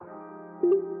And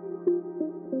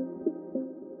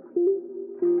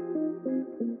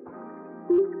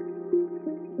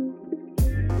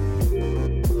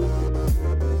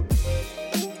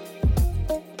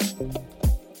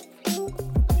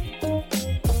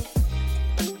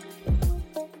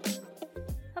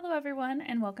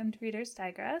welcome to Reader's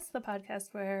Digress, the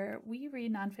podcast where we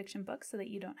read nonfiction books so that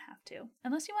you don't have to,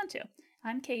 unless you want to.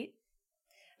 I'm Kate.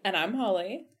 And I'm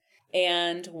Holly.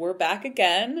 And we're back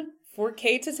again for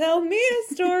Kate to tell me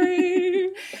a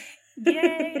story.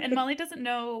 Yay! And Molly doesn't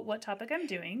know what topic I'm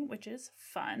doing, which is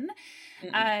fun.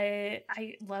 I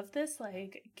love this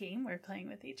game we're playing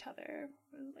with each other.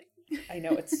 I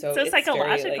know, it's so it's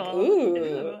psychological.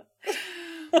 Very,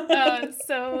 ooh.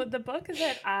 So the book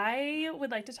that I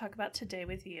would like to talk about today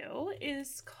with you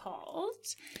is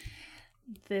called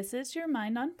This Is Your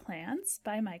Mind on Plants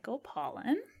by Michael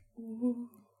Pollan. Ooh.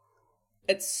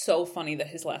 It's so funny that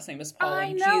his last name is Pollan.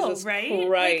 I know, Jesus right?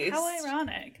 Christ. How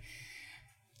ironic.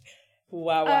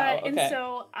 Wow, okay. And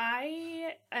so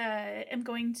I am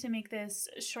going to make this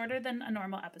shorter than a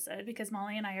normal episode because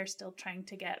Molly and I are still trying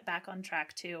to get back on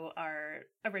track to our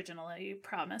originally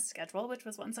promised schedule, which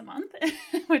was once a month,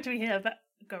 which we have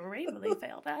gravely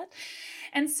failed at.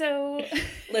 And so...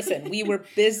 Listen, we were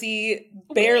busy,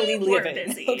 barely living.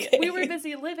 Busy. Okay. We were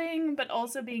busy living, but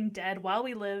also being dead while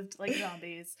we lived like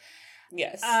zombies.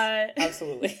 Yes,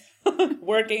 absolutely.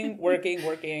 Working.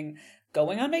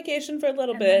 Going on vacation for a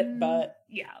little bit, but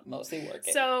mostly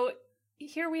working. So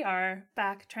here we are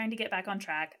back, trying to get back on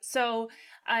track. So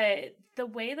the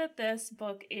way that this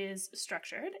book is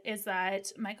structured is that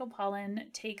Michael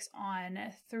Pollan takes on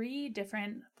 3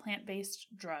 different plant-based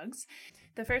drugs.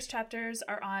 The first chapters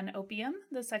are on opium,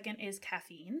 the second is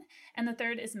caffeine, and the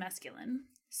third is mescaline.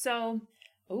 So...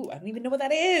 Oh, I don't even know what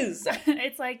that is.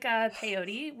 It's like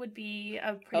peyote would be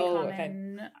a pretty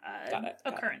common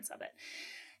occurrence of it.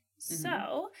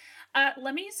 So,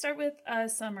 let me start with a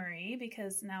summary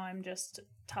because now I'm just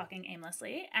talking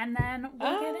aimlessly, and then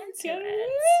we'll get into it.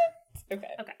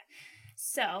 Okay.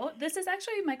 So, this is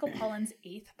actually Michael Pollan's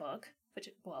 8th book, which,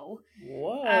 whoa.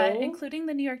 Including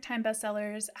the New York Times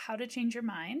bestsellers How to Change Your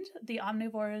Mind, The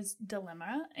Omnivore's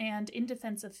Dilemma, and In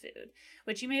Defense of Food,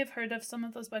 which you may have heard of some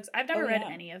of those books. I've never read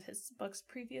any of his books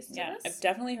previous to this. Yeah, I've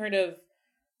definitely heard of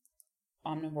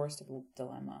Omnivore's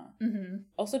Dilemma. Mm-hmm.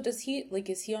 Also, is he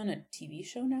on a TV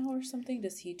show now or something?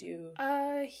 Does he do...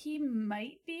 He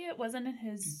might be. It wasn't in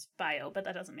his bio, but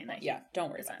that doesn't mean that don't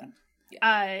worry about that.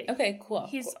 Yeah. Okay, cool.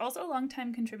 He's also a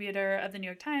longtime contributor of the New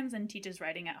York Times and teaches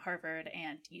writing at Harvard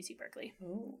and UC Berkeley.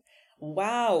 Ooh.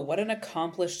 Wow, what an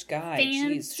accomplished guy.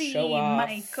 Fancy, jeez, show off.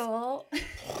 Michael.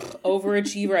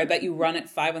 Overachiever. I bet you run at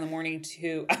 5 a.m.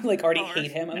 too. I already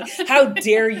hate him. I'm like, how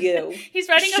dare you? He's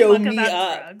writing a book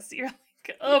about drugs. You're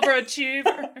like,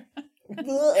 overachiever.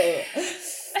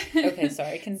 Okay,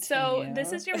 sorry, continue. So,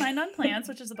 This Is Your Mind on Plants,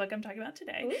 which is the book I'm talking about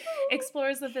today,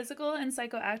 explores the physical and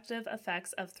psychoactive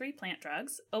effects of 3 plant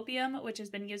drugs: opium, which has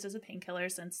been used as a painkiller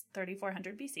since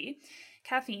 3400 BC,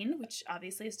 caffeine, which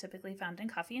obviously is typically found in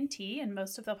coffee and tea, and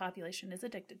most of the population is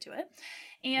addicted to it,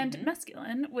 and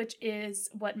mescaline, which is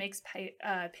what makes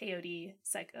peyote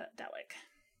psychedelic.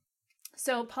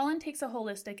 So Pollan takes a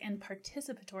holistic and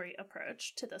participatory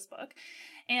approach to this book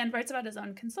and writes about his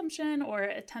own consumption or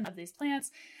attempt of these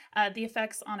plants, the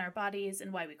effects on our bodies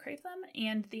and why we crave them,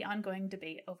 and the ongoing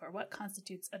debate over what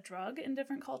constitutes a drug in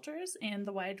different cultures and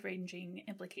the wide-ranging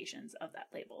implications of that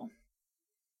label.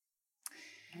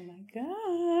 Oh my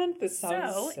god, this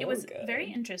sounds so it was good.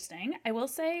 Very interesting. I will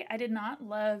say I did not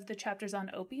love the chapters on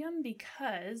opium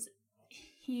because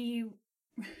he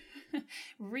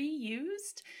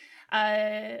reused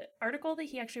article that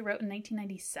he actually wrote in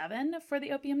 1997 for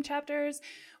the opium chapters,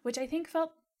 which I think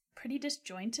felt pretty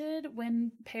disjointed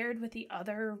when paired with the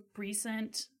other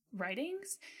recent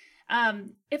writings.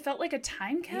 It felt like a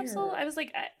time capsule. Weird. I was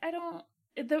like, I don't...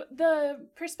 The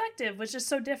perspective was just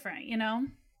so different, you know?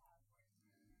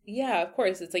 Yeah, of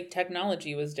course. It's like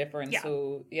technology was different. Yeah.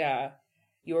 So, yeah.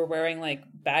 You were wearing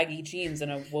baggy jeans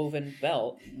and a woven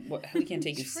belt. We can't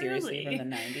take you seriously from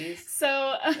the 90s.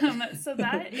 So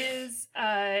that is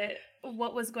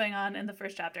what was going on in the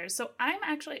first chapter. So I'm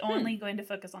actually only going to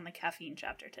focus on the caffeine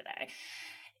chapter today.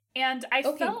 And I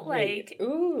felt like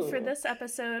for this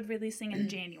episode releasing in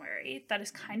January, that is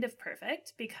kind of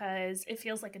perfect because it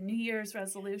feels like a New Year's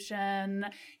resolution,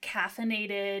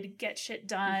 caffeinated, get shit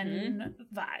done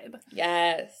vibe.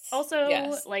 Yes. Also,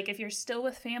 if you're still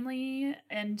with family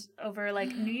and over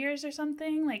New Year's or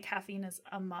something, caffeine is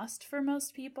a must for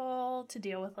most people to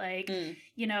deal with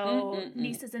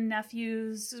nieces and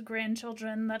nephews,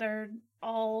 grandchildren that are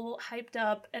all hyped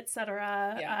up,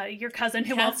 etc. Yeah. Your cousin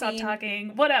who won't stop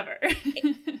talking, whatever.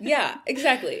 Yeah,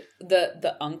 exactly.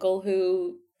 The uncle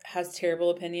who has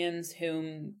terrible opinions,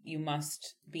 whom you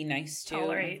must be nice to,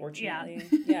 tolerate. Unfortunately.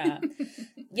 Yeah.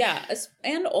 Yeah.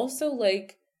 And also,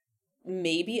 like,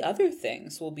 maybe other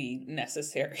things will be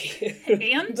necessary.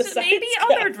 And maybe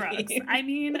other drugs. I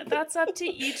mean, that's up to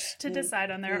each to decide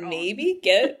on their own. Maybe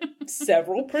get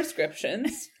several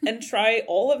prescriptions and try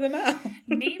all of them out.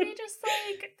 Maybe just,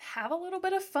 like, have a little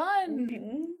bit of fun.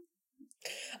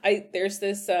 Mm-hmm. There's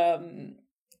this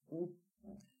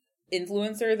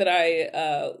influencer that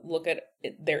I look at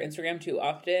their Instagram too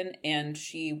often, and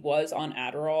she was on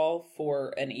Adderall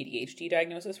for an ADHD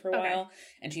diagnosis for a while,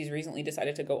 and she's recently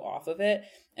decided to go off of it,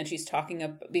 and she's talking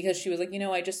about, because she was like,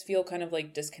 I just feel kind of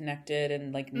like disconnected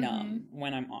and like numb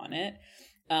when I'm on it,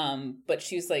 but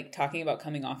she's like talking about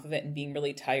coming off of it and being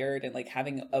really tired and like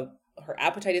having her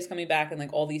appetite is coming back and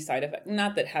like all these side effects,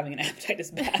 not that having an appetite is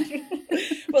bad,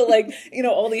 but like,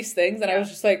 all these things. And I was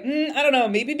just like, I don't know,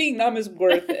 maybe being numb is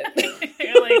worth it.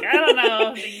 You're like, I don't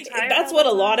know. That's what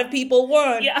a lot of people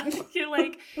want. Yeah. You're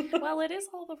like, well, it is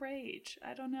all the rage.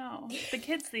 I don't know. The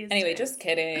kids these days. Anyway, just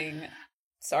kidding.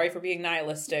 Sorry for being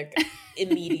nihilistic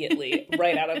immediately,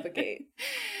 right out of the gate.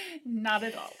 Not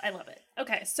at all. I love it.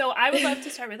 Okay, so I would love to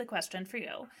start with a question for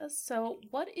you. So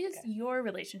what is your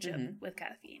relationship with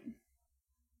caffeine?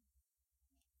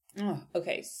 Oh,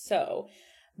 okay, so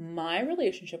my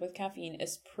relationship with caffeine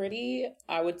is pretty,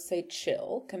 I would say,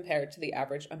 chill compared to the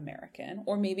average American,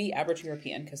 or maybe average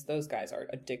European, because those guys are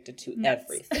addicted to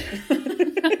everything.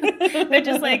 They're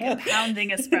just like pounding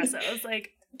espressos,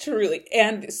 like truly,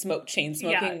 and chain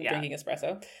smoking, drinking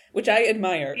espresso, which I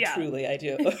admire. Yeah. Truly, I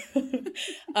do.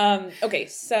 Okay,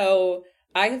 so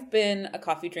I've been a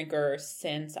coffee drinker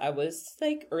since I was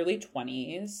like early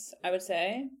 20s, I would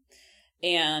say.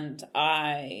 And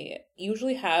I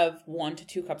usually have 1 to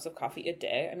 2 cups of coffee a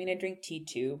day. I mean, I drink tea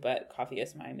too, but coffee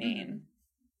is my main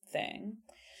thing.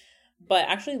 But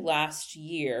actually last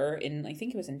year, I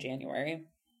think it was in January,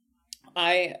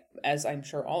 as I'm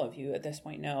sure all of you at this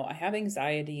point know, I have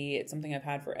anxiety. It's something I've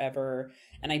had forever.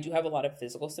 And I do have a lot of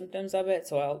physical symptoms of it.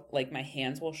 So my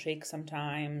hands will shake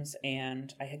sometimes.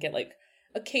 And I get like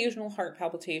occasional heart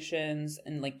palpitations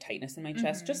and like tightness in my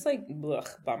chest. Just like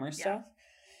bummer stuff.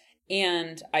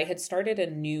 And I had started a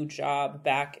new job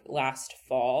back last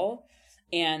fall,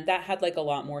 and that had like a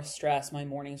lot more stress. My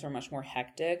mornings were much more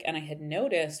hectic. And I had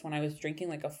noticed when I was drinking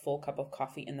like a full cup of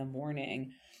coffee in the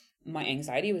morning, my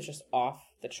anxiety was just off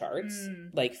the charts,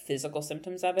 like physical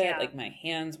symptoms of it. Yeah. Like my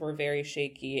hands were very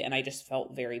shaky and I just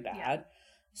felt very bad. Yeah.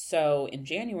 So in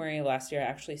January last year, I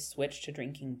actually switched to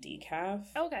drinking decaf.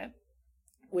 Okay.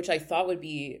 Which I thought would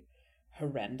be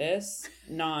horrendous.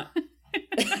 Not...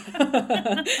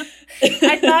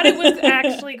 I thought it was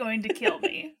actually going to kill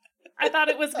me. I thought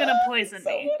it was going to poison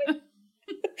me.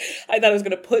 I thought it was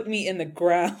going to put me in the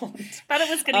ground. I thought it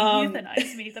was going to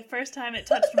euthanize me the first time it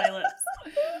touched my lips.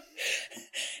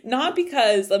 Not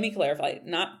because, let me clarify.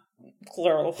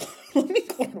 God.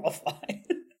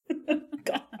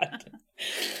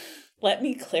 Let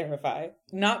me clarify.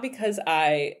 Not because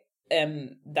I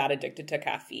am that addicted to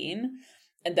caffeine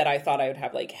and that I thought I would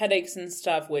have like headaches and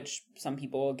stuff, which some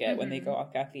people will get when they go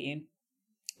off caffeine.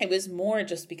 It was more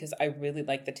just because I really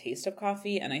like the taste of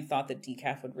coffee, and I thought that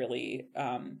decaf would really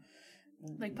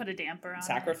like put a damper on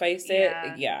sacrifice it.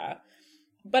 Yeah.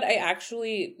 But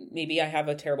maybe I have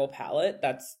a terrible palate.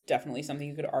 That's definitely something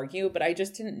you could argue, but I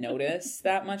just didn't notice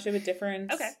that much of a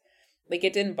difference. Okay. Like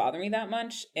it didn't bother me that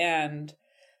much. And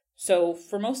so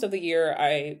for most of the year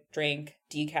I drank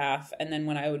decaf, and then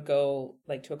when I would go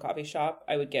like to a coffee shop,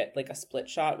 I would get like a split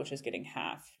shot, which is getting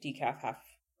half decaf, half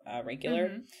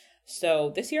regular.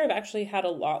 So this year I've actually had a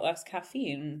lot less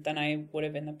caffeine than I would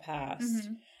have in the past.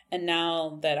 And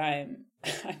now that I'm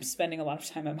spending a lot of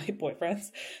time at my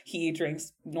boyfriend's, he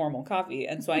drinks normal coffee.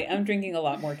 And so I am drinking a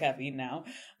lot more caffeine now.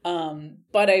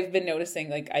 But I've been noticing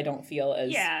like I don't feel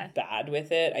as bad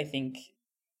with it. I think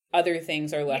other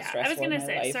things are less stressful in my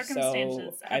life.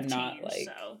 Circumstances so I'm not changed, like,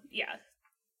 so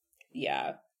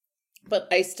yeah. But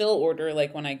I still order,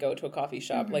 like, when I go to a coffee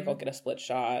shop, like, I'll get a split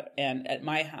shot. And at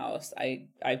my house,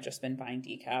 I've just been buying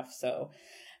decaf. So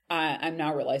I'm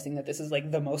now realizing that this is,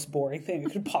 like, the most boring thing I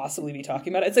could possibly be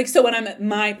talking about. It's like, so when I'm at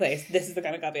my place, this is the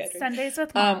kind of coffee I drink. Sundays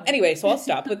with Mom. Anyway, so I'll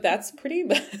stop. But that's pretty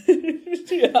much,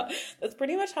 that's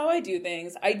pretty much how I do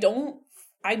things.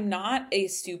 I'm not a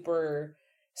super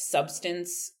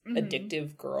substance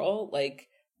addictive girl. Like,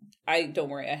 don't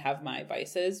worry, I have my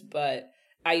vices, but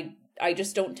I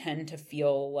just don't tend to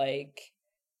feel like,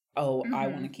 I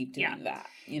want to keep doing that,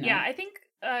 you know? Yeah, I think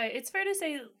it's fair to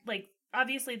say, like,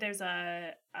 obviously there's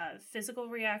a physical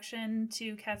reaction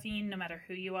to caffeine no matter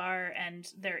who you are,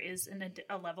 and there is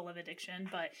a level of addiction,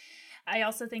 but I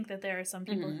also think that there are some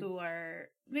people who are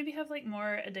maybe have like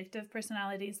more addictive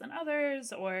personalities than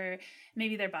others, or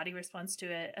maybe their body responds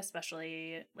to it,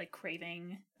 especially like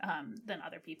craving, than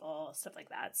other people, stuff like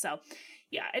that. So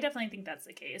yeah, I definitely think that's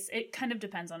the case. It kind of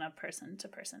depends on a person to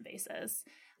person basis.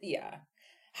 Yeah.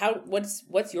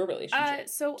 What's your relationship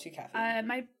to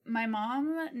caffeine? My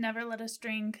mom never let us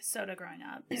drink soda growing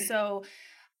up. So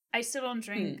I still don't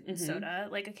drink soda.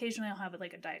 Like occasionally I'll have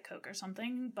like a Diet Coke or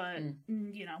something, but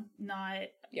you know, not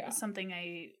something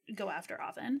I go after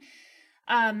often.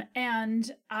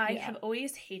 And I have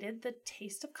always hated the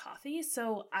taste of coffee,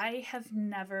 so I have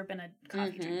never been a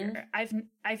coffee drinker.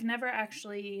 I've never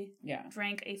actually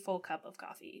drank a full cup of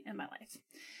coffee in my life.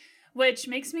 Which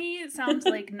makes me sound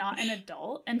like not an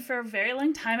adult. And for a very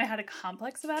long time, I had a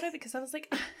complex about it because I was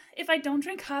like, if I don't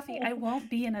drink coffee, I won't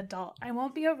be an adult. I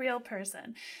won't be a real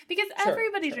person. Because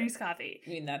everybody drinks coffee. I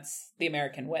mean, that's the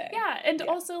American way. Yeah. And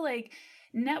also, like,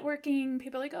 networking,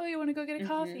 people are like, oh, you want to go get a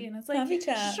coffee? And it's like, coffee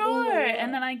chat. Sure. Ooh.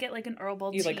 And then I get like an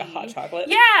herbal tea. You like a hot chocolate?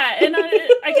 Yeah. And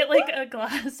I get like a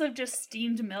glass of just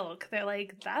steamed milk. They're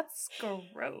like, that's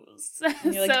gross.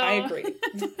 And you're like, I agree.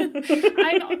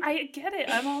 I get it.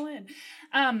 I'm all in.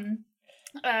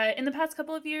 In the past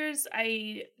couple of years,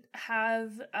 I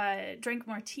have drank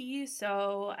more tea.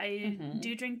 So I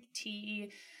do drink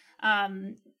tea. I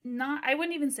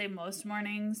wouldn't even say most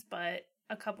mornings, but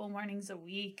a couple mornings a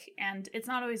week, and it's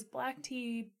not always black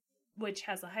tea, which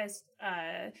has the highest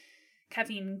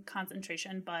caffeine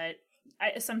concentration, but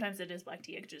sometimes it is black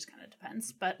tea. It just kind of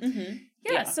depends. But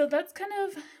so that's kind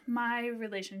of my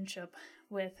relationship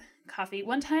with coffee.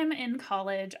 One time in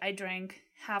college, I drank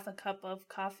half a cup of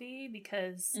coffee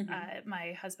because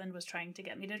my husband was trying to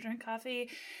get me to drink coffee.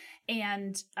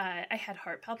 And I had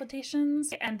heart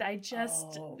palpitations, and I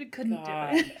just couldn't do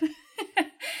it.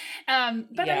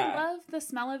 But I love the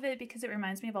smell of it because it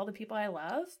reminds me of all the people I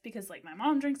love, because like my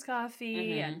mom drinks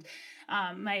coffee and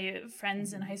my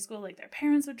friends in high school, like their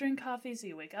parents would drink coffee. So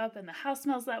you wake up and the house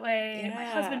smells that way. Yeah. My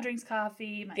husband drinks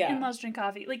coffee. My in-laws drink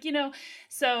coffee. Like, you know,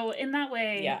 so in that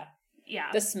way.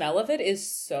 Yeah. The smell of it is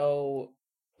so...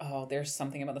 Oh, there's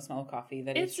something about the smell of coffee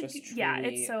that is just truly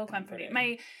it's so comforting.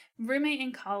 My roommate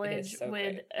in college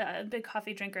would a big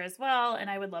coffee drinker as well, and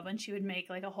I would love when she would make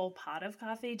like a whole pot of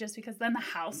coffee, just because then the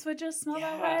house would just smell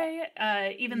that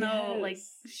way. Even though like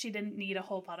she didn't need a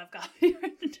whole pot of coffee for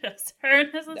just her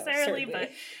necessarily, but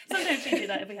sometimes she'd do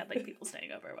that if we had like people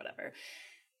staying over or whatever.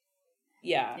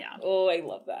 Yeah. Oh, I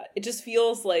love that. It just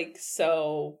feels like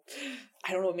so,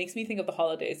 I don't know, it makes me think of the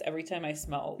holidays. Every time I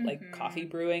smell like coffee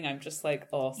brewing, I'm just like,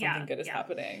 oh, something good is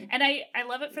happening. And I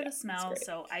love it for the smell.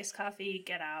 So iced coffee,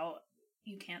 get out.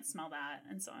 You can't smell that.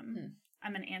 And so I'm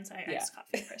an anti-iced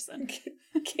coffee person.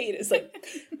 Kate is like,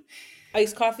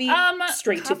 iced coffee,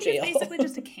 straight to jail. Is basically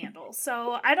just a candle.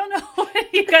 So I don't know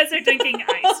what you guys are drinking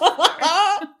ice for.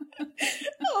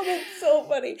 Oh, that's so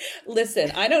funny. Listen,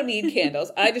 I don't need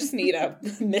candles. I just need a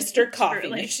Mr. Coffee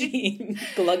machine.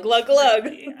 Glug, glug, glug.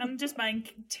 I'm just buying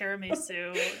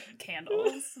tiramisu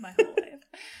candles my whole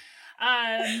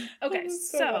life. Okay,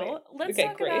 so let's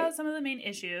talk about some of the main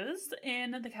issues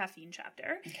in the caffeine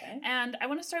chapter. Okay. And I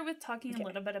want to start with talking a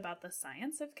little bit about the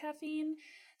science of caffeine.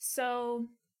 So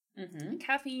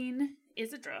caffeine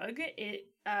is a drug. It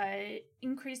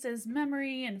increases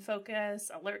memory and focus,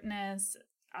 alertness,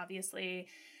 obviously,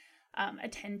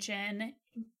 attention,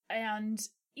 and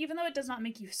even though it does not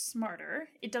make you smarter,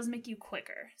 it does make you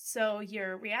quicker. So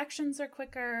your reactions are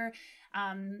quicker,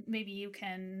 maybe you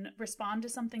can respond to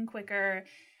something quicker,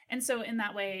 and so in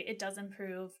that way, it does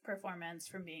improve performance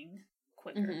from being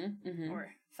quicker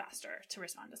or faster to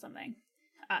respond to something.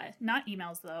 Not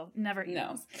emails, though. Never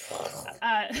emails.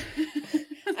 No.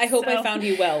 I hope I found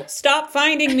you well. Stop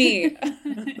finding me!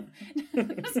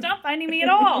 Stop finding me at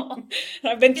all!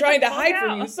 I've been trying to hide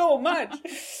from you so much.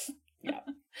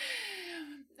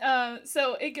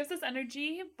 So it gives us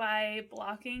energy by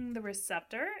blocking the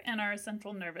receptor in our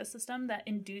central nervous system that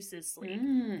induces sleep.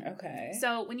 Okay.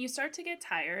 So when you start to get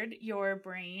tired, your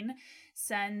brain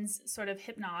sends sort of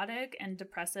hypnotic and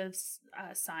depressive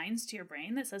signs to your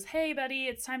brain that says, hey, buddy,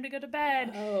 it's time to go to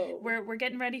bed. Oh. We're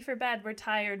getting ready for bed. We're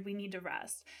tired. We need to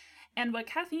rest. And what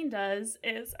caffeine does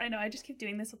is, I know I just keep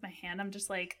doing this with my hand. I'm just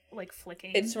like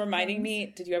flicking. It's reminding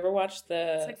me, did you ever watch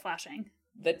It's like flashing.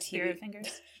 The TV Spirit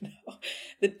fingers. No,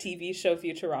 the TV show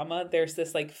Futurama. There's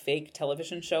this like fake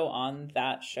television show on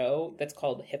that show that's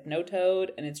called Hypnotoad,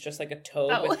 and it's just like a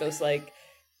toad with those like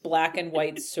black and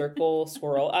white circle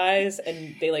swirl eyes,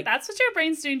 and they like that's what your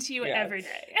brain's doing to you every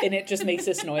day. And it just makes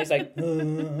this noise like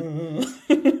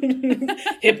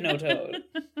Hypnotoad.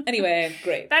 Anyway,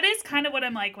 great. That is kind of what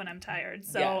I'm like when I'm tired.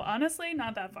 So honestly,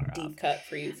 not that far off. Deep cut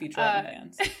for you future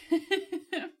fans.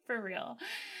 For real.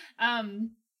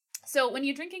 So when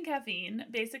you're drinking caffeine,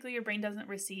 basically your brain doesn't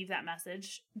receive that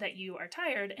message that you are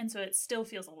tired, and so it still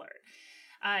feels alert.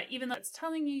 Even though it's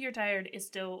telling you you're tired, it's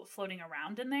still floating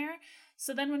around in there.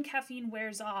 So then when caffeine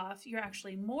wears off, you're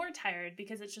actually more tired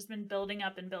because it's just been building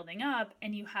up,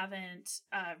 and you haven't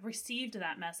received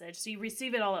that message. So you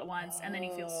receive it all at once, and then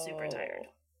you feel super tired.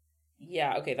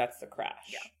 Yeah, okay, that's the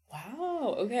crash. Yeah.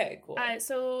 Wow, okay, cool.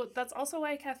 So that's also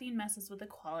why caffeine messes with the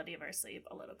quality of our sleep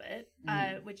a little bit,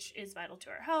 which is vital to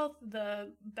our health.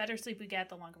 The better sleep we get,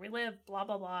 the longer we live, blah,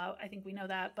 blah, blah. I think we know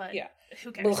that, but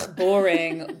who cares?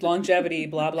 Boring, longevity,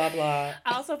 blah, blah, blah.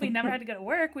 Also, if we never had to go to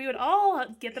work, we would all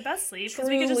get the best sleep because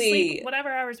we could just sleep whatever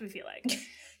hours we feel like.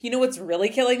 You know what's really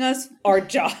killing us? Our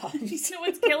jobs. You know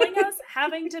what's killing us?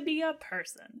 Having to be a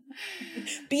person.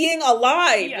 Being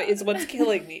alive is what's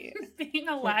killing me. Being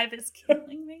alive is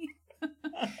killing me.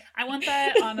 I want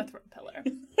that on a throat pillar.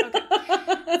 Okay.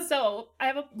 So I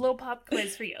have a little pop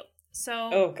quiz for you.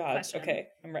 So, oh God. Question. Okay,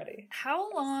 I'm ready.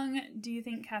 How long do you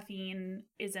think caffeine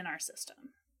is in our system?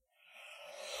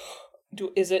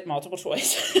 Is it multiple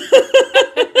choice?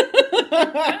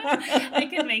 I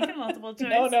can make a multiple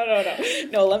choice.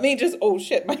 No, let me just, oh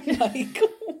shit, my mic.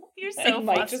 You're so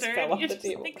flustered. Just fell off the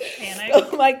table. Like panic.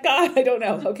 Oh my God, I don't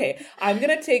know. Okay, I'm going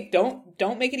to take,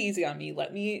 don't make it easy on me.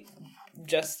 Let me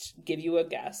just give you a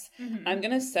guess. Mm-hmm. I'm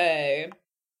going to say,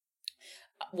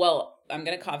 well, I'm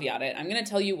going to caveat it. I'm going to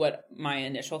tell you what my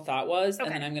initial thought was,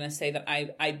 and then I'm going to say that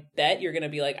I bet you're going to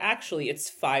be like, actually, it's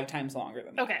 5 times longer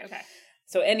than that. Okay.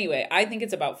 So anyway, I think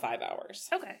it's about 5 hours.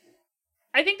 Okay.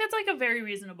 I think that's like a very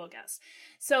reasonable guess.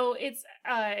 So it's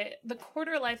the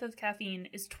quarter life of caffeine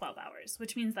is 12 hours,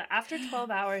 which means that after 12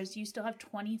 hours, you still have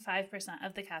 25%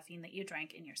 of the caffeine that you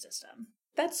drank in your system.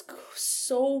 That's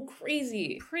so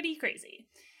crazy. Pretty crazy.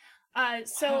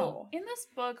 So in this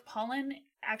book, Pollan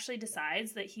actually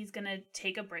decides that he's going to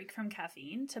take a break from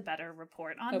caffeine to better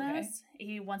report on this.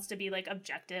 He wants to be like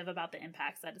objective about the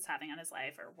impacts that it's having on his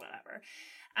life or whatever.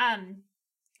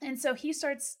 And so he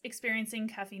starts experiencing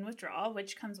caffeine withdrawal,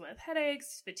 which comes with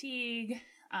headaches, fatigue,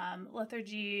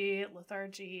 lethargy. How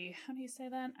do you say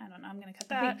that? I don't know. I'm going to cut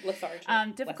that. Lethargy.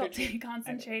 Difficulty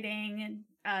concentrating,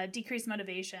 decreased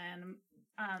motivation.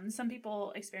 Some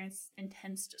people experience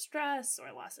intense distress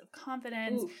or loss of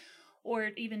confidence. Ooh.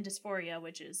 Or even dysphoria,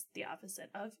 which is the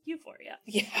opposite of euphoria.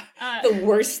 Yeah, the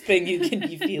worst thing you can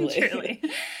be feeling. Truly.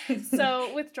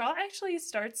 So withdrawal actually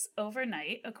starts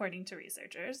overnight, according to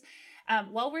researchers.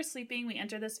 While we're sleeping, we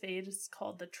enter this phase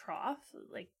called the trough,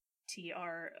 like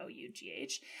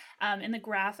TROUGH, in the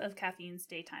graph of caffeine's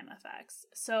daytime effects.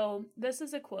 So this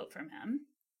is a quote from him.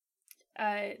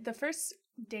 The first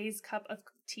day's cup of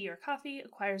tea or coffee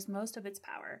acquires most of its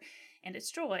power and its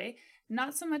joy,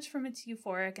 not so much from its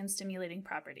euphoric and stimulating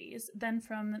properties, then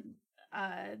from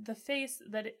the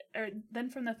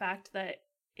fact that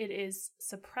it is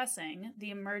suppressing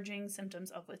the emerging symptoms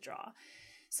of withdrawal.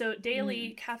 So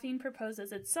daily, caffeine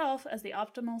proposes itself as the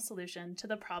optimal solution to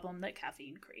the problem that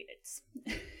caffeine creates.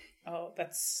 Oh,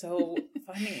 that's so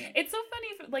funny. It's so funny,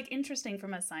 like interesting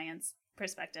from a science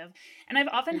perspective. And I've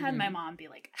often had my mom be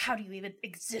like, how do you even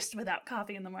exist without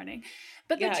coffee in the morning?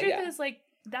 But the truth is, like,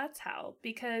 that's how,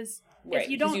 because if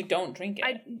you don't drink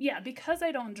it. Because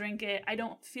I don't drink it, I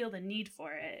don't feel the need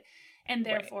for it. And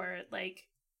therefore, like,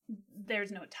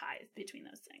 there's no tie between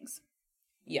those things.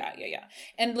 Yeah.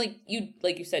 And like you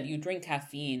said, you drink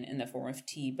caffeine in the form of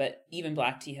tea, but even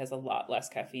black tea has a lot less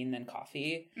caffeine than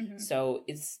coffee. Mm-hmm. So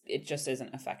it just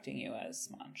isn't affecting you as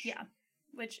much. Yeah.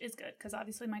 Which is good, because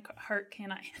obviously my heart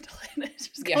cannot handle it. It's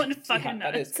just going fucking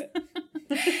nuts. That is good.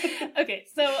 Okay,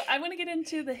 so I want to get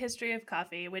into the history of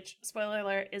coffee, which, spoiler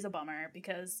alert, is a bummer,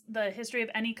 because the history of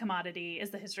any commodity is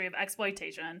the history of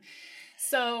exploitation.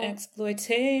 So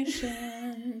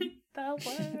exploitation. The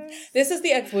worst. This is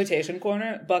the exploitation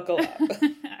corner. Buckle up. All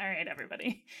right,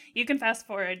 everybody. You can fast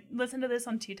forward. Listen to this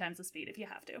on 2 times the speed if you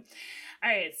have to. All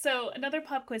right, so another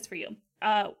pop quiz for you.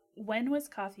 When was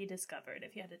coffee discovered,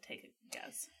 if you had to take a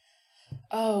guess?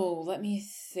 Oh, let me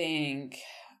think.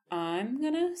 I'm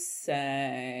gonna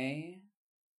say,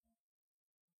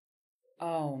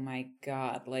 oh my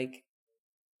God, like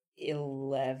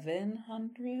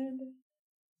 1100?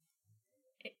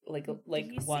 Like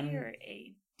BC one or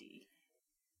AD?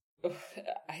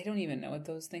 I don't even know what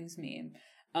those things mean.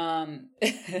 Yeah,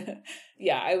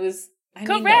 I Correct.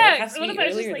 Mean, no, it has to be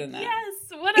earlier than that. Yes.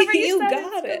 Whatever you said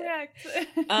got is correct.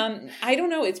 I don't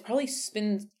know. It's probably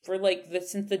been for like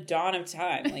since the dawn of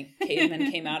time. Like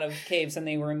cavemen came out of caves and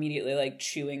they were immediately like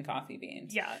chewing coffee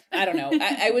beans. Yeah. I don't know.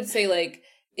 I would say like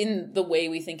in the way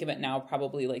we think of it now,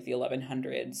 probably like the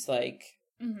 1100s, like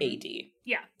AD.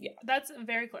 Yeah. That's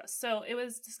very close. So it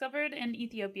was discovered in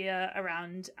Ethiopia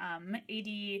around AD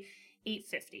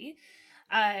 850.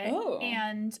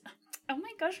 And oh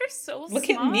my gosh, you're so Look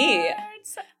smart. at me.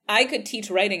 I could teach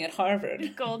writing at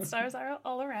Harvard. Gold stars are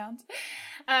all around.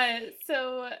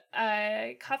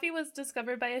 Coffee was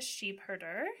discovered by a sheep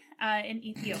herder in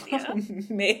Ethiopia.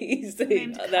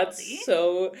 Amazing. That's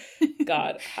so,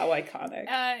 God, how iconic.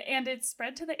 And it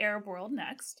spread to the Arab world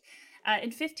next.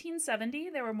 In 1570,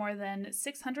 there were more than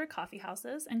 600 coffee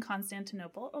houses in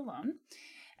Constantinople alone.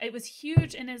 It was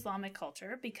huge in Islamic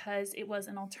culture because it was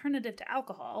an alternative to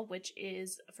alcohol, which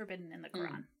is forbidden in the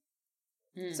Quran.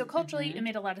 So culturally, it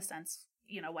made a lot of sense,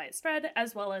 why it spread,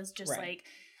 as well as just like,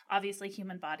 obviously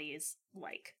human bodies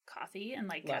like coffee and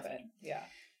like caffeine. Yeah.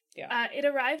 It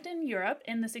arrived in Europe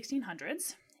in the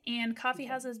 1600s, and coffee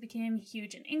houses became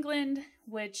huge in England,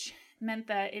 which meant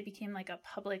that it became like a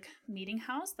public meeting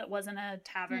house that wasn't a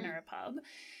tavern or a pub.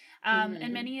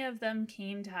 And many of them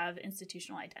came to have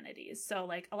institutional identities. So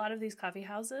like a lot of these coffee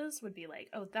houses would be like,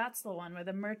 oh, that's the one where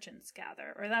the merchants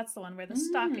gather, or that's the one where the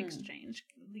stock exchange,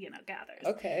 gathers.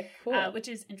 Okay, cool. Which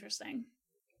is interesting.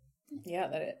 Yeah,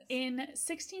 that is. In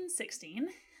 1616,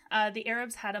 the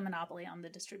Arabs had a monopoly on the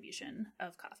distribution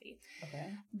of coffee.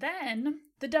 Okay. Then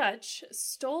the Dutch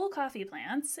stole coffee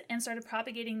plants and started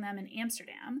propagating them in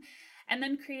Amsterdam, and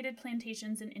then created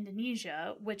plantations in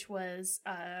Indonesia, which was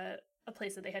a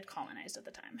place that they had colonized at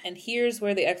the time. And here's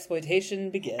where the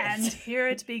exploitation begins. And here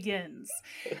it begins.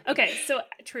 Okay, so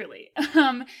truly.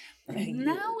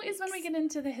 Now is when we get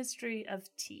into the history of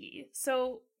tea.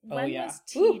 So when was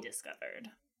tea discovered?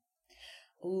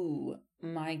 Ooh,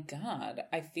 my God.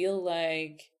 I feel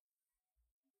like...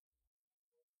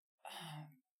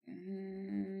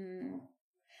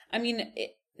 I mean,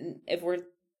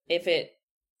 if it...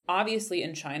 Obviously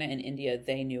in China and India,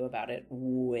 they knew about it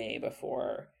way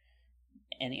before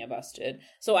any of us did.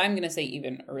 So I'm going to say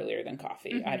even earlier than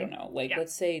coffee. I don't know. Like,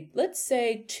 let's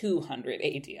say 200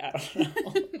 AD. I don't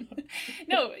know.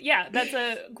 No, yeah, that's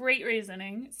a great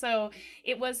reasoning. So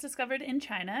it was discovered in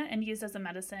China and used as a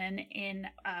medicine in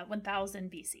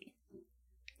 1000 BC.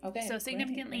 Okay. So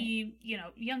significantly,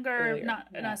 younger, earlier,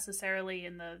 not necessarily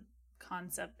in the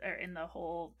concept or in the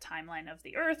whole timeline of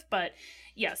the earth, but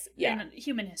yes, in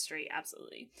human history,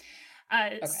 absolutely.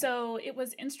 So it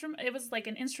was like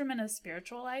an instrument of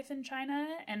spiritual life in China,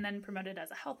 and then promoted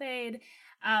as a health aid.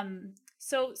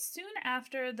 So soon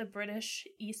after the British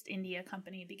East India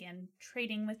Company began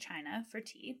trading with China for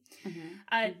tea,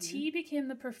 tea became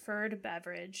the preferred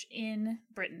beverage in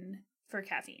Britain for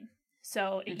caffeine.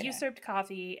 So it usurped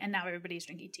coffee, and now everybody's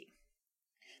drinking tea.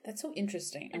 That's so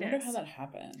interesing. I wonder how that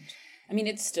happened. I mean,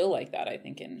 it's still like that, I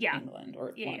think, in England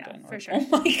or London. For sure. Oh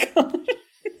my God.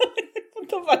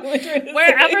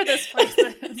 Wherever this place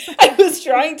is. I was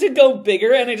trying to go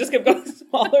bigger and I just kept going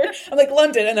smaller. I'm like,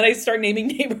 London, and then I start naming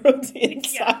neighborhoods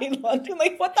inside London.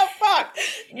 Like, what the fuck?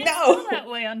 It's still that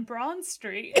way on Broad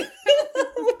Street.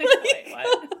 Wait,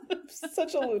 what? I'm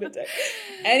such a lunatic.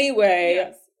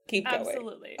 Anyway, keep going.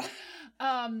 Absolutely.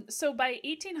 So by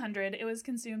 1800, it was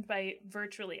consumed by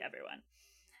virtually everyone.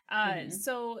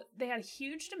 So they had a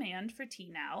huge demand for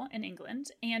tea now in England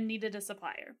and needed a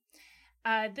supplier.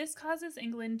 This causes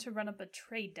England to run up a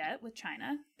trade debt with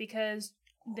China because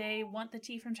they want the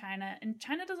tea from China, and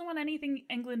China doesn't want anything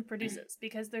England produces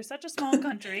because they're such a small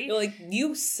country. You're like,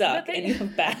 you suck and you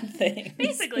have bad things.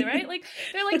 Basically, right? Like,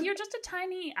 they're like, you're just a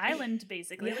tiny island,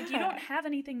 basically. Like, you don't have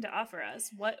anything to offer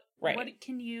us. What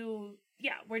can you...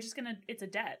 Yeah, we're just gonna... It's a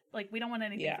debt. Like, we don't want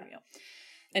anything from you.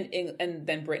 And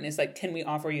then Britain is like, can we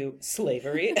offer you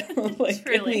slavery? Like,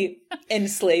 can we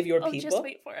enslave your people? Just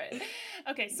wait for it.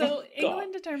 Okay, so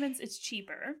England determines it's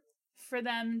cheaper for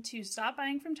them to stop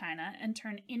buying from China and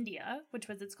turn India, which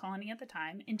was its colony at the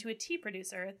time, into a tea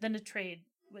producer than to trade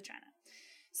with China.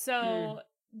 So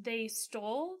they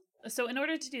stole... So in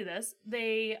order to do this,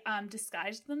 they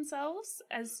disguised themselves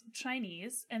as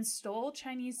Chinese and stole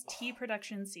Chinese tea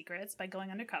production secrets by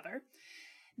going undercover.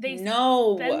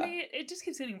 It just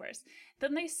keeps getting worse.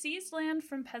 Then they seized land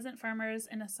from peasant farmers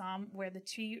in Assam where the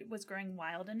tea was growing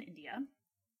wild in India.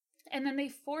 And then they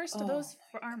forced those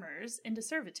farmers into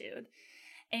servitude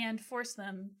and forced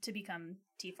them to become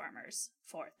tea farmers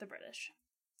for the British.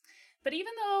 But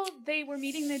even though they were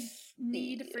meeting the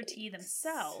need for tea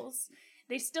themselves,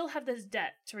 they still have this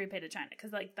debt to repay to China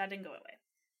because that didn't go away.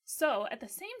 So at the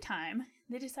same time,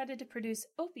 they decided to produce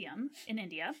opium in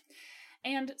India.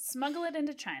 and smuggle it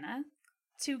into China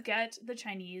to get the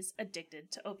Chinese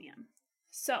addicted to opium.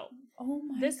 So,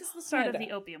 this is the start of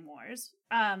the Opium Wars.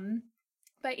 By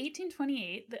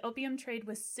 1828, the opium trade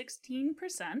was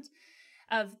 16%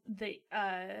 of the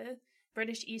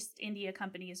British East India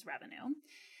Company's revenue.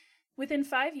 Within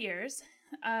 5 years,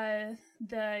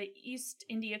 the East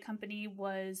India Company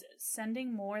was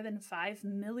sending more than 5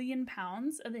 million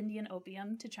pounds of Indian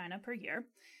opium to China per year.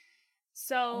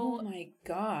 So, oh my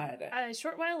God. A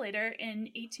short while later, in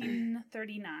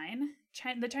 1839,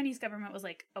 the Chinese government was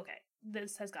like, okay,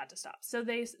 this has got to stop. So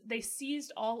they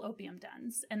seized all opium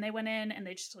dens, and they went in and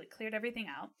they just like cleared everything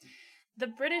out. The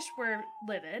British were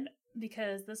livid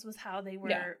because this was how they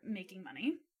were making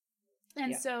money.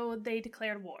 And so they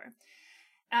declared war.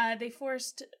 They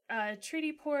forced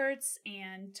treaty ports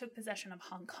and took possession of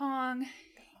Hong Kong.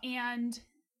 And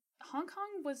Hong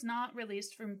Kong was not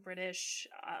released from British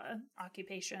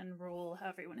occupation, rule,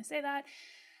 however you want to say that,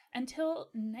 until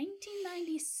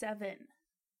 1997.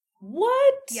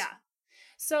 What? Yeah.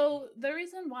 So the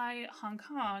reason why Hong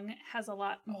Kong has a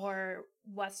lot more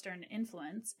Western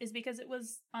influence is because it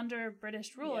was under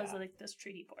British rule as like this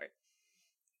treaty port.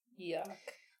 Yuck.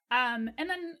 And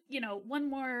then, one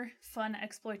more fun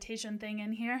exploitation thing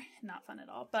in here. Not fun at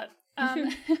all, but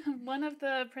one of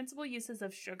the principal uses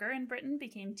of sugar in Britain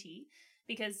became tea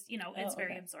because, it's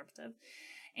very absorptive.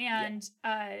 And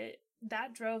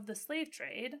that drove the slave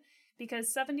trade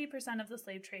because 70% of the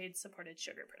slave trade supported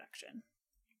sugar production.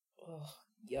 Oh,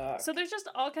 yuck. So there's just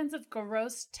all kinds of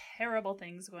gross, terrible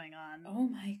things going on. Oh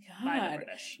my God. By the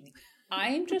British.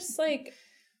 I'm just like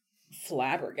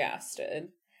flabbergasted.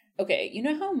 Okay, you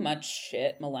know how much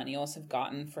shit millennials have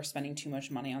gotten for spending too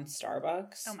much money on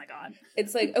Starbucks? Oh my God.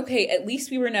 It's like, okay, at least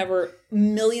we were never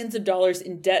millions of dollars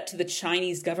in debt to the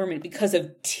Chinese government because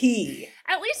of tea.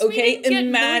 At least we didn't get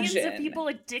millions of people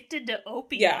addicted to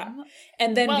opium. Yeah.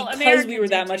 And then because we were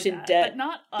that much in debt, but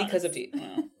not us. Because of tea.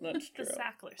 Well, that's true. The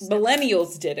Sacklers.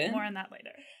 Millennials didn't. More on that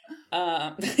later.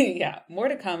 More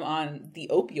to come on the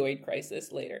opioid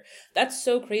crisis later. That's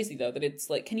so crazy though, that it's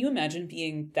like, can you imagine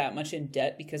being that much in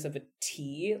debt because of a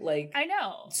tea? Like, I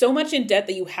know. So much in debt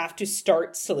that you have to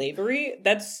start slavery?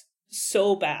 That's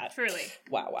so bad. Truly.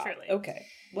 Wow. Truly. Okay.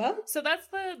 Well, so that's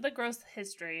the gross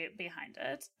history behind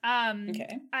it.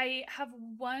 Okay. I have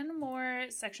one more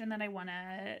section that I want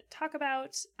to talk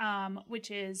about,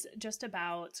 which is just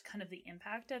about kind of the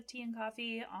impact of tea and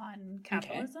coffee on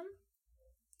capitalism.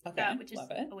 Okay, which is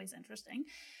love it. Always interesting.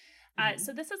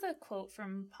 So this is a quote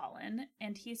from Pollan,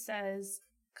 and he says,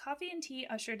 "Coffee and tea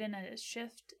ushered in a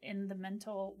shift in the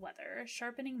mental weather,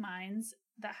 sharpening minds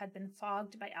that had been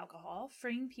fogged by alcohol,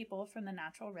 freeing people from the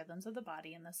natural rhythms of the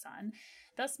body and the sun,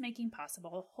 thus making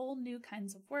possible whole new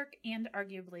kinds of work and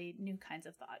arguably new kinds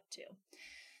of thought too."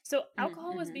 So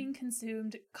alcohol was being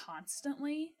consumed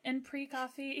constantly in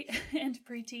pre-coffee and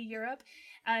pre-tea Europe,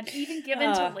 and even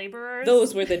given to laborers.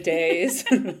 Those were the days.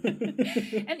 And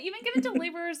even given to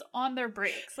laborers on their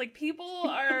breaks. Like, people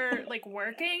are, like,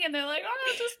 working, and they're like,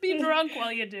 oh, just be drunk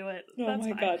while you do it. That's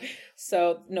fine. God.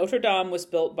 So Notre Dame was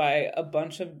built by a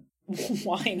bunch of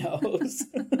winos.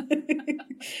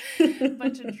 A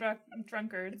bunch of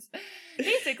drunkards.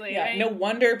 Basically. Yeah, no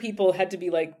wonder people had to be,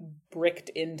 like, bricked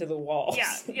into the walls.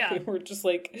 Yeah. They were just,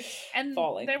 like,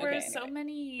 falling. There were so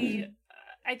many...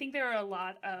 I think there are a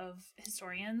lot of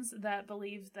historians that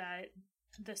believe that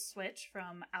the switch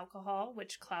from alcohol,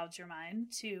 which clouds your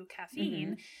mind, to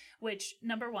caffeine, which,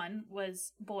 number one,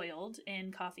 was boiled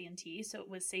in coffee and tea, so it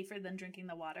was safer than drinking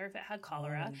the water if it had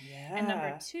cholera. And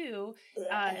number two,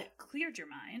 cleared your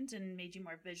mind and made you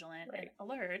more vigilant and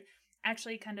alert.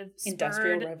 Actually kind of spurred...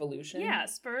 Industrial Revolution? Yeah,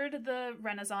 spurred the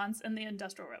Renaissance and the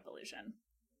Industrial Revolution.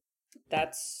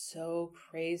 That's so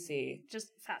crazy.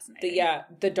 Just fascinating.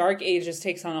 The Dark Ages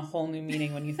takes on a whole new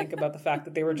meaning when you think about the fact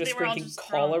that they were just drinking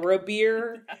cholera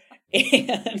beer.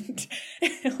 And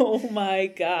oh my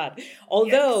God.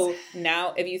 Although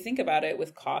now, if you think about it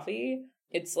with coffee,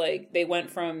 it's like they went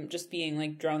from just being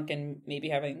like drunk and maybe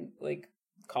having like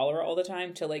cholera all the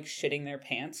time to like shitting their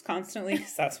pants constantly,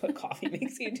 because that's what coffee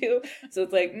makes you do. So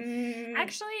it's like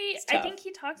actually I think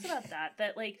he talks about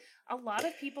that like a lot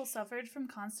of people suffered from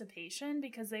constipation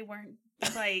because they weren't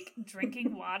like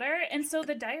drinking water, and so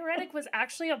the diuretic was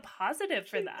actually a positive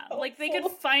for them. Like, they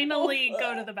could finally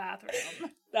go to the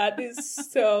bathroom. That is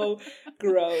so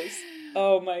gross.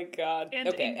 Oh my God. And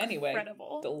okay,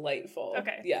 incredible. Anyway, delightful.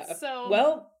 Okay, yeah. So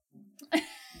well,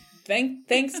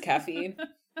 thanks caffeine.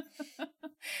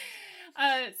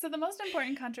 So the most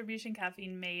important contribution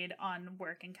caffeine made on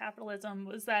work in capitalism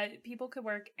was that people could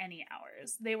work any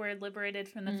hours. They were liberated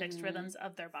from the fixed rhythms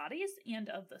of their bodies and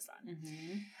of the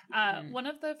sun. One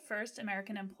of the first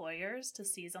American employers to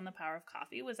seize on the power of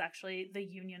coffee was actually the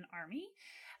Union Army.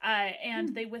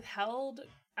 And they withheld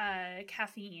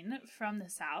caffeine from the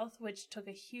South, which took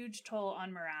a huge toll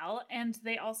on morale. And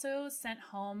they also sent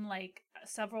home like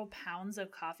several pounds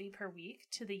of coffee per week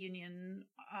to the Union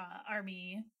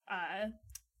Army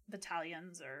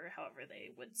battalions, or however they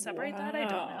would separate that. I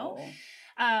don't know.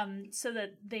 So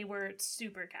that they were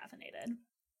super caffeinated,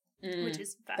 which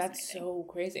is fascinating. That's so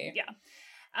crazy. Yeah.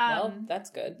 Well,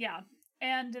 that's good. Yeah.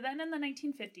 And then in the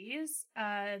 1950s,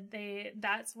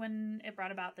 that's when it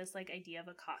brought about this like idea of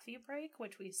a coffee break,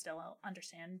 which we still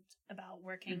understand about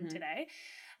working today.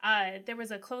 There was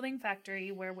a clothing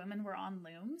factory where women were on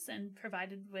looms and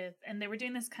they were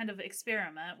doing this kind of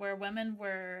experiment where women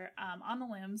were on the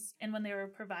looms, and when they were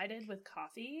provided with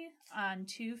coffee on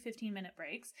 2 15-minute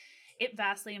breaks, it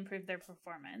vastly improved their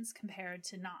performance compared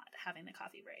to not having the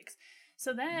coffee breaks.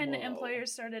 So then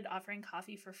employers started offering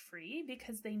coffee for free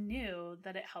because they knew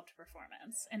that it helped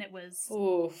performance and it was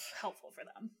helpful for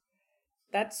them.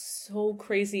 That's so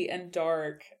crazy and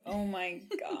dark. Oh my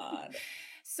God.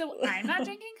 So I'm not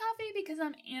drinking coffee because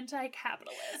I'm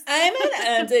anti-capitalist. I'm an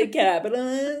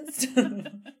anti-capitalist.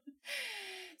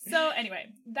 So anyway,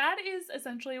 that is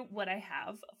essentially what I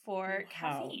have for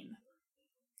caffeine.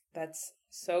 That's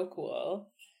so cool.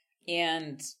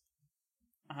 And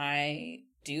I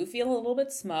do feel a little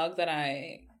bit smug that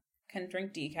I can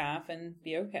drink decaf and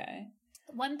be okay.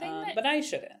 One thing but I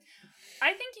shouldn't.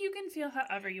 I think you can feel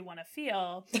however you want to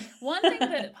feel. One thing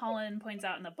that Pollen points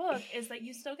out in the book is that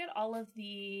you still get all of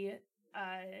the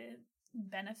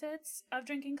benefits of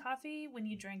drinking coffee when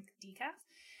you drink decaf,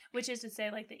 which is to say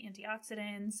like the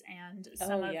antioxidants and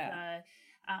some of the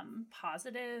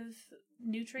positive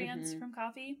nutrients from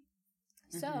coffee.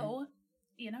 So,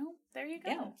 there you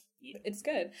go. Yeah, it's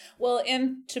good. Well,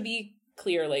 and to be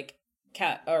clear, like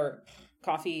decaf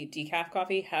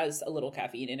coffee has a little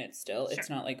caffeine in it still. Sure.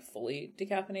 It's not like fully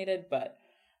decaffeinated, but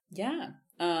yeah.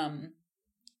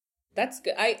 That's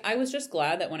good. I was just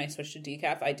glad that when I switched to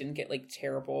decaf, I didn't get like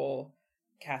terrible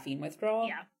caffeine withdrawal.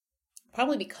 Yeah.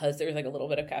 Probably because there was like a little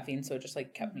bit of caffeine, so it just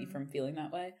like kept me from feeling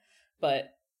that way.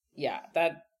 But yeah,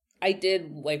 that I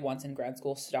did like once in grad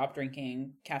school stop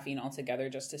drinking caffeine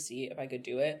altogether just to see if I could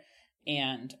do it.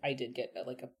 And I did get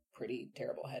like a pretty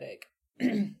terrible headache.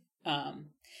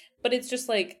 But it's just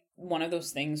like one of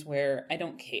those things where I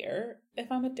don't care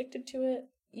if I'm addicted to it.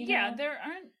 You know? There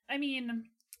aren't,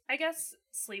 I guess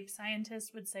sleep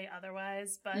scientists would say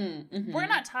otherwise, but we're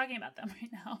not talking about them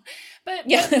right now. But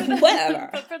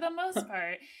whatever. But for the most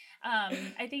part,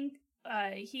 I think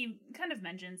he kind of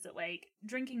mentions that like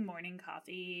drinking morning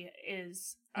coffee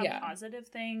is a positive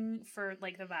thing for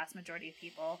like the vast majority of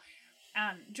people.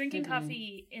 Drinking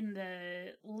coffee in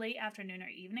the late afternoon or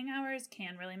evening hours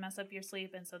can really mess up your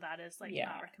sleep, and so that is like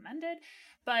not recommended.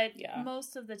 But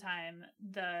most of the time,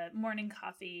 the morning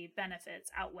coffee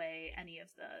benefits outweigh any of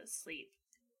the sleep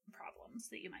problems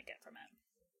that you might get from it.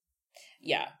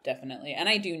 Yeah, definitely. And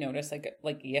I do notice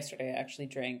like yesterday I actually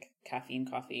drank caffeine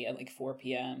coffee at like 4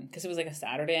 p.m. because it was like a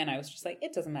Saturday, and I was just like,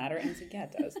 it doesn't matter. And it's like, yeah,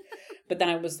 it does. But then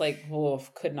I was like,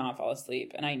 could not fall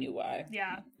asleep, and I knew why.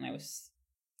 Yeah. And I was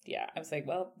like,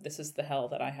 well, this is the hell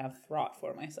that I have wrought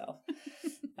for myself.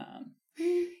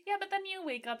 Yeah, but then you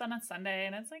wake up on a Sunday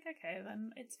and it's like, okay,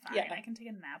 then it's fine. Yeah. I can take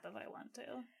a nap if I want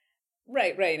to.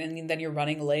 Right. And then you're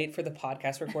running late for the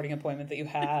podcast recording appointment that you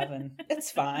have, and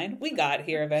it's fine. We got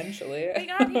here eventually. So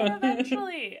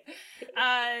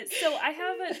I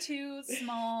have two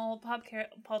small pop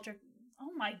culture.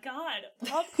 Oh my God.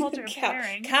 Pop culture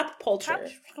pairings. Pop culture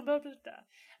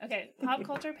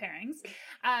pairings.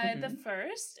 The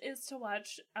first is to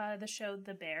watch the show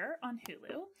The Bear on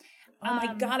Hulu. Oh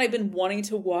my God, I've been wanting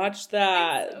to watch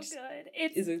that. It's so good.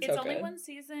 It's only one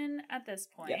season at this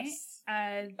point. Yes.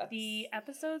 The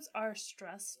episodes are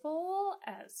stressful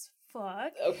as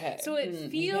fuck. Okay. So it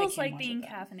feels like being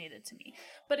caffeinated to me.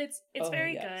 But it's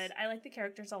very good. I like the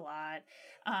characters a lot.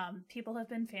 People have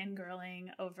been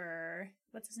fangirling over,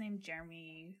 what's his name?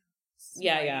 Jeremy...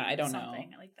 I don't know.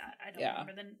 Something like that. I don't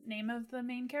remember the name of the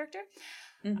main character.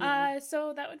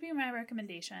 So that would be my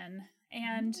recommendation.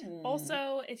 And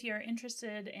also, if you're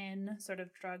interested in sort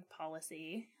of drug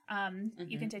policy,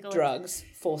 you can take a look. Drugs,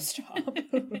 full stop.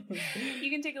 You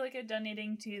can take a look at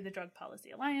donating to the Drug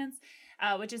Policy Alliance,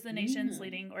 which is the nation's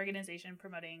leading organization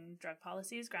promoting drug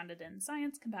policies grounded in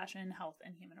science, compassion, health,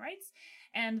 and human rights.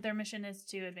 And their mission is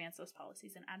to advance those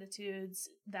policies and attitudes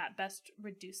that best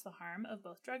reduce the harm of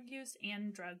both drug use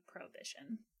and drug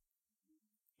prohibition.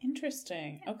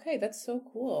 Interesting. Okay, that's so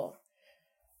cool.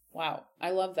 Wow,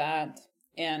 I love that.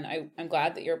 And I'm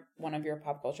glad that one of your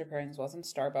pop culture pairings wasn't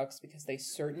Starbucks, because they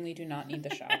certainly do not need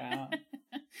the shout out.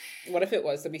 What if it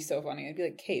was? That'd be so funny. I'd be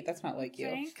like, Kate, that's not like you.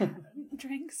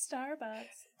 Drink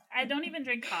Starbucks. I don't even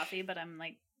drink coffee, but I'm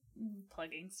like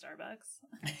plugging Starbucks.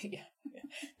 Yeah.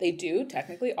 They do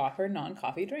technically offer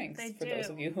non-coffee drinks for those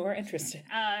of you who are interested.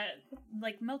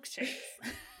 Like milkshakes.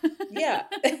 Yeah,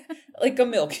 like a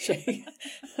milkshake.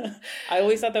 I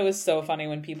always thought that was so funny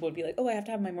when people would be like, oh, I have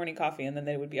to have my morning coffee, and then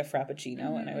there would be a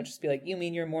Frappuccino, and I would just be like, you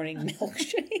mean your morning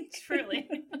milkshake? Truly.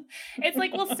 It's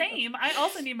like, well, same. I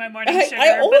also need my morning sugar,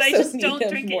 but I just don't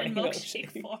drink it in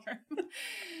milkshake form.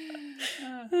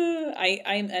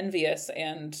 I'm envious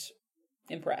and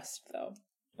impressed, though,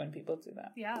 when people do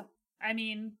that. Yeah. I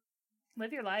mean,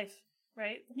 live your life,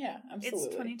 right? Yeah, absolutely.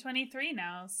 It's 2023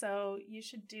 now, so you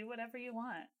should do whatever you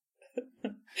want.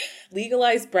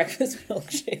 Legalize breakfast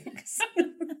milkshakes.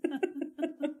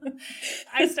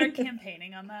 I start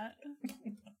campaigning on that.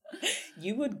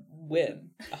 You would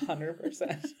win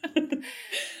 100%.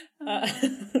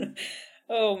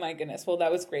 Oh my goodness. Well, that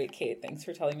was great, Kate. Thanks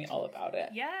for telling me all about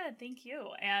it. Yeah, thank you.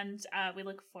 And we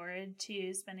look forward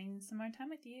to spending some more time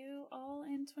with you all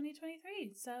in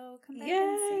 2023. So come back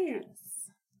and see us.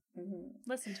 Mm-hmm.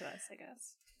 Listen to us, I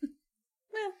guess.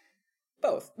 Well,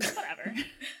 both. Whatever.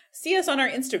 See us on our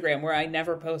Instagram, where I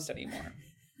never post anymore.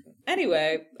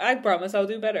 Anyway, I promise I'll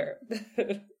do better.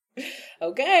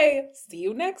 Okay, see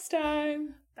you next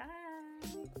time.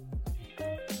 Bye.